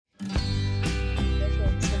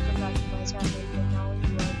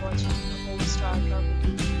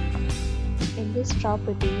In this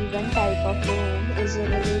property, one type of room is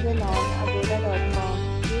available on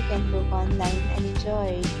agoda.com. You can book online and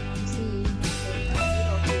enjoy it. See the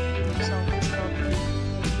number of reviews of this property.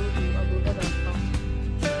 You can go to agoda.com.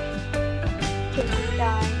 Check-in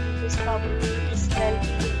time in this property is 12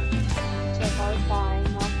 p.m. Check-out time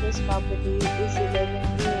of this property is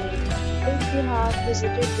 11 p.m. If you have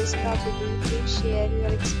visited this property, please share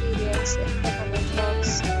your experience in the comment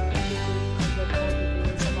box. If you want more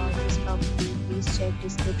details about this property, please check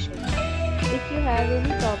description. If you have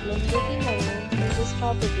any problem booking a room in this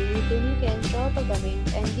property, then you can drop a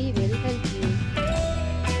comment and we will help you.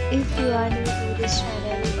 If you are new to this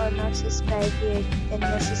channel or not subscribed yet, then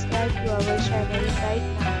must subscribe to our channel right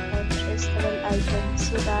now and press the bell icon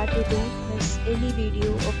so that you don't miss any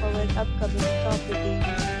video of our upcoming property.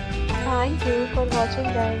 Thank you for watching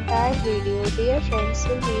the entire video. Dear friends,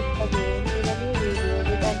 we'll meet again in a new video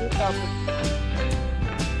with a new property.